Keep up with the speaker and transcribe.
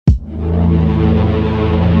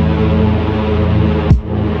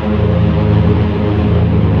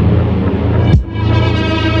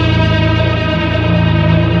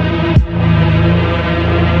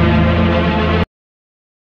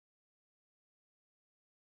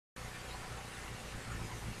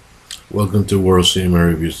Welcome to World Cinema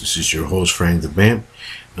Reviews. This is your host Frank the Vamp,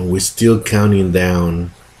 and we're still counting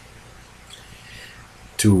down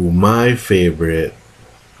to my favorite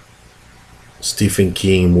Stephen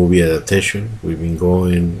King movie adaptation. We've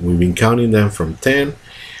been counting them from 10.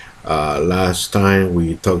 Last time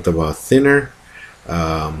we talked about Thinner,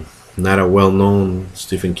 not a well-known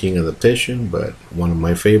Stephen King adaptation, but one of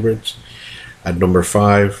my favorites. At number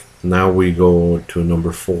 5, now we go to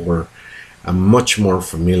number 4, a much more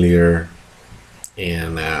familiar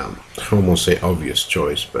and I almost say obvious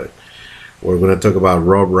choice, but we're going to talk about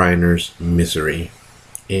Rob Reiner's Misery.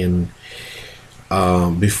 And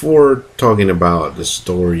before talking about the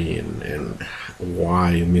story and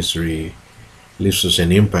why Misery leaves us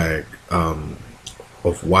an impact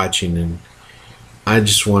of watching, and I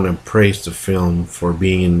just want to praise the film for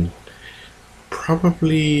being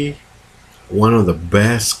probably one of the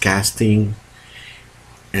best casting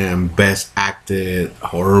and best acted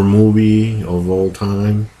horror movie of all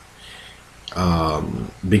time,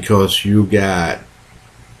 because you got,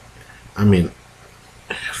 I mean,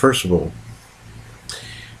 first of all,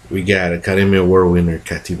 we got Academy Award winner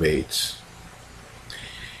Kathy Bates,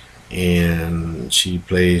 and she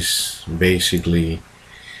plays basically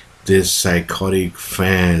this psychotic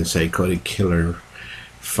killer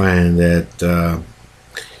fan that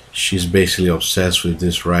she's basically obsessed with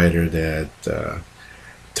this writer that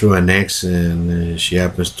through an accident she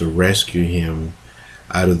happens to rescue him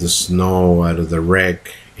out of the snow, out of the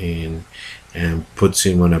wreck, and puts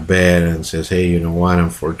him on a bed and says, hey, you know what,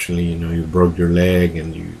 unfortunately, you broke your leg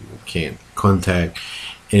and you can't contact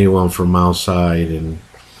anyone from outside, and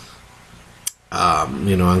I'm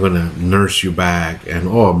gonna nurse you back, and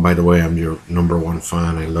oh, by the way, I'm your number one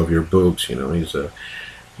fan, I love your books. He's a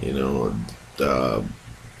you know uh,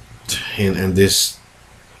 and this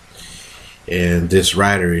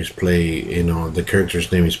writer is played, the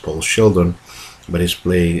character's name is Paul Sheldon, but he's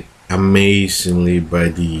played amazingly by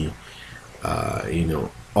the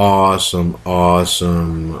awesome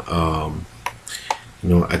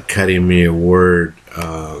Academy Award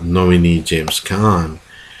nominee James Caan.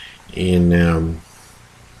 And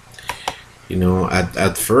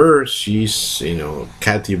at first she's,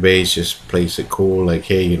 Kathy Bates just plays it cool, like,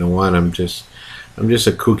 hey, you know what, I'm just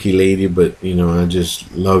a cookie lady, but I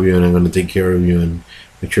just love you and I'm gonna take care of you and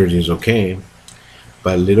make sure everything's okay.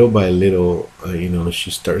 But little by little,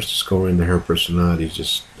 she starts discovering that her personality is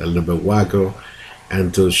just a little bit wacko,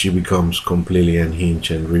 until she becomes completely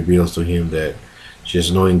unhinged and reveals to him that she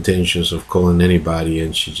has no intentions of calling anybody,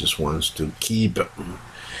 and she just wants to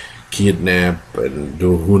kidnap and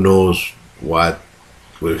do who knows what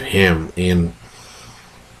with him. And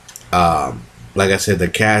like I said, the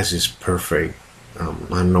cast is perfect. I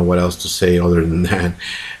don't know what else to say other than that,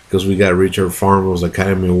 because we got Richard Farnworth,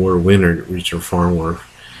 Academy Award winner Richard Farnworth.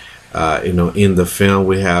 In the film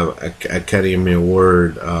we have Academy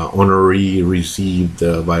Award honoree received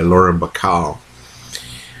by Lauren Bacall.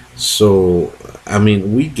 So I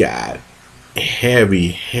mean, we got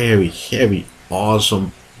heavy,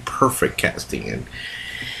 awesome, perfect casting,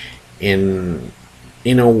 and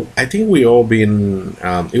I think we all been.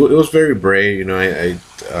 It was very brave.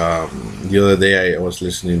 The other day I was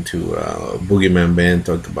listening to Boogeyman Band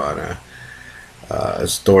talked about a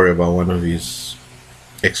story about one of his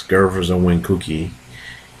ex-girlfriends that went cookie,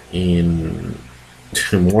 and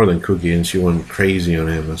more than cookie, and she went crazy on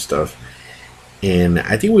him and stuff. And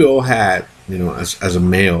I think we all had, as a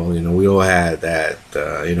male, we all had that,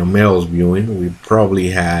 males viewing. We probably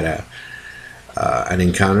had an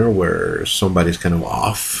encounter where somebody's kind of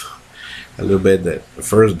off a little bit. That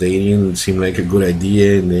first dating seemed like a good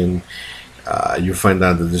idea, and then you find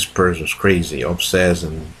out that this person's crazy, obsessed,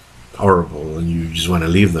 and horrible, and you just want to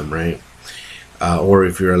leave them, right? Or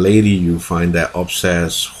if you're a lady, you find that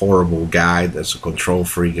obsessed, horrible guy that's a control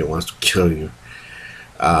freak and wants to kill you.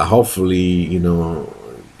 Hopefully, we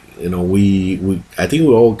I think we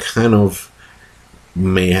all kind of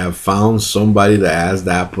may have found somebody that has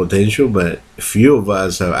that potential, but few of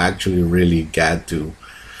us have actually really got to,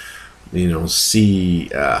 see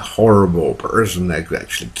a horrible person that could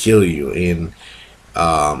actually kill you. And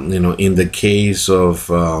in the case of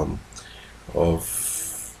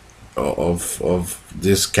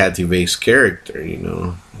this Kathy Bates character,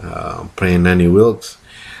 playing Nanny Wilkes,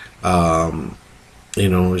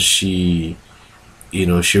 she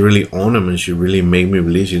she really owned him, and she really made me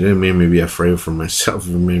believe. She didn't make me be afraid for myself.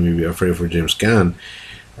 It made me be afraid for James Caan.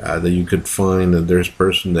 That you could find that there's a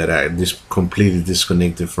person that I this completely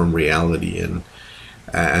disconnected from reality, and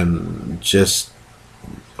just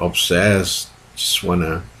obsessed. Just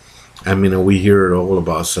wanna. I mean, we hear it all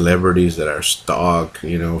about celebrities that are stalked,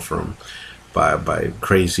 from by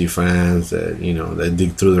crazy fans that that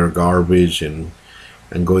dig through their garbage and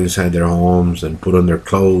go inside their homes and put on their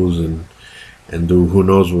clothes and do who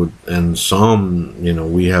knows what. And some,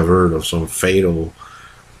 we have heard of some fatal,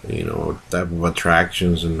 type of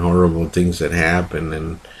attractions and horrible things that happen,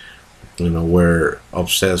 and where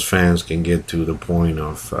obsessed fans can get to the point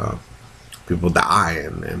of people die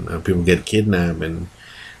and people get kidnapped and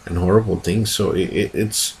horrible things. So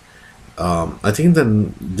it's I think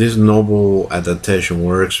that this noble adaptation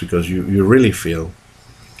works because you really feel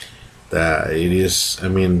that it is. I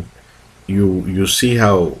mean, you see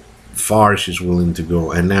how far she's willing to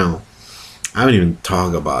go, and now I haven't even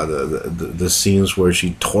talked about the scenes where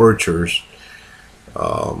she tortures,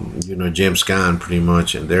 James Gunn pretty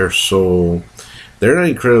much, and they're not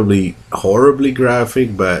incredibly horribly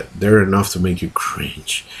graphic, but they're enough to make you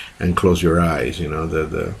cringe and close your eyes.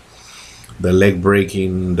 The leg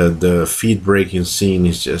breaking, the feet breaking scene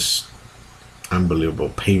is just unbelievable,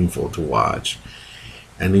 painful to watch,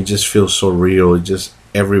 and it just feels so real. It just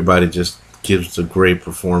everybody just gives a great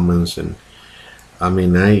performance, and I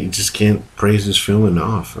mean, I just can't praise this film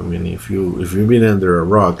enough. I mean, if you've been under a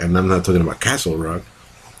rock, and I'm not talking about Castle Rock,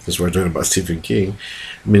 because we're talking about Stephen King.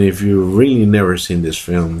 I mean, if you've really never seen this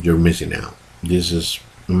film, you're missing out. This is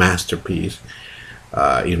a masterpiece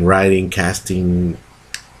in writing, casting,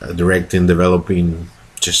 directing, developing.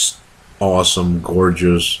 Just awesome,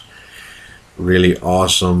 gorgeous, really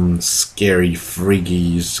awesome, scary,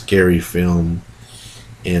 freaky, scary film.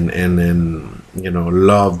 And then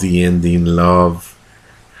love the ending, love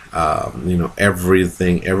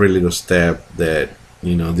everything, every little step that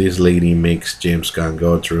this lady makes James Gunn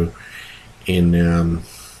go through, and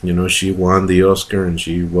she won the Oscar and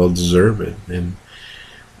she well deserved it, and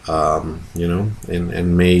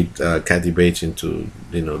and made Kathy Bates into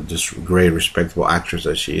this great respectable actress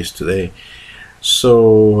that she is today.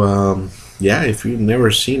 So yeah, if you've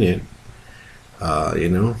never seen it,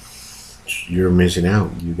 you're missing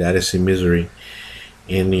out. You gotta see Misery.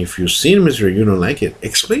 And if you've seen Misery, you don't like it,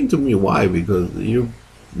 explain to me why. Because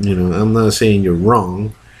I'm not saying you're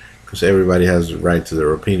wrong, because everybody has the right to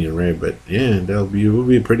their opinion, right? But yeah, it will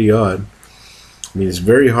be pretty odd. I mean, it's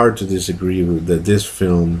very hard to disagree with that. This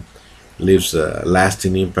film leaves a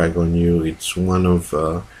lasting impact on you. It's one of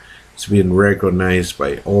it's been recognized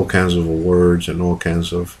by all kinds of awards and all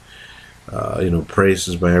kinds of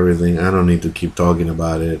praises by everything. I don't need to keep talking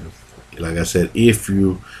about it. Like I said, if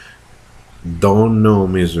you don't know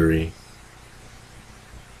Misery,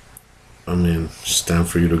 I mean, it's time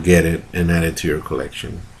for you to get it and add it to your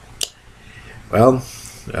collection. Well,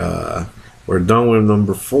 we're done with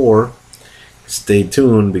number 4. Stay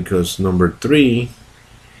tuned, because number 3,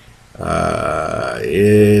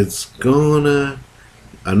 it's gonna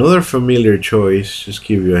another familiar choice. Just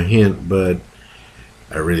give you a hint, but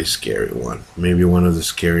a really scary one. Maybe one of the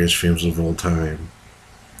scariest films of all time.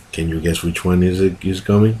 Can you guess which one is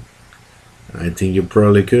coming? I think you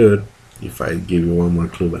probably could if I give you one more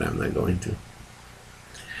clue, but I'm not going to.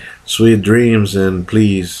 Sweet dreams, and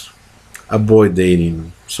please avoid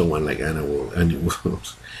dating someone like Annie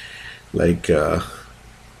Wilkes. Like,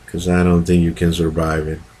 because I don't think you can survive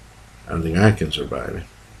it. I don't think I can survive it.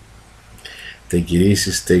 Take it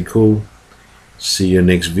easy, stay cool. See you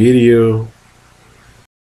next video.